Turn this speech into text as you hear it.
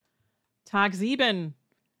Tag 7.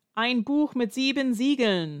 Ein Buch mit 7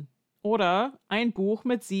 Siegeln oder ein Buch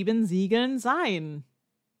mit 7 Siegeln sein.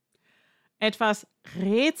 Etwas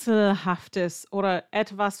Rätselhaftes oder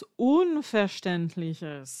etwas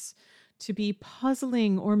Unverständliches. To be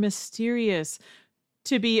puzzling or mysterious.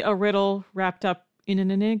 To be a riddle wrapped up in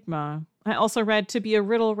an enigma. I also read to be a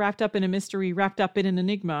riddle wrapped up in a mystery wrapped up in an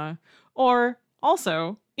enigma. Or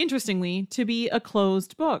also, interestingly, to be a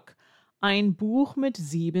closed book. Ein Buch mit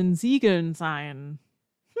 7 Siegeln sein.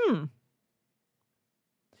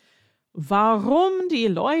 Warum die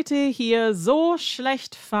Leute hier so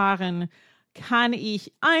schlecht fahren, kann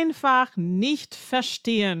ich einfach nicht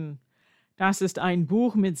verstehen. Das ist ein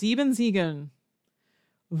Buch mit 7 Siegeln.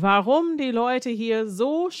 Warum die Leute hier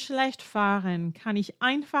so schlecht fahren, kann ich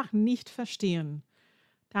einfach nicht verstehen.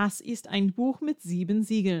 Das ist ein Buch mit 7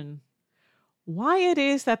 Siegeln. Why it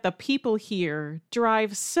is that the people here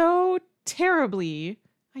drive so terribly,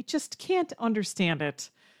 I just can't understand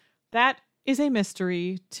it. That is a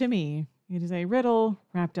mystery to me. It is a riddle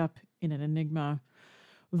wrapped up in an enigma.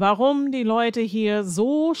 Warum die Leute hier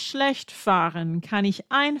so schlecht fahren, kann ich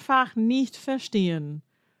einfach nicht verstehen.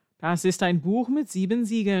 Das ist ein Buch mit 7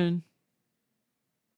 Siegeln.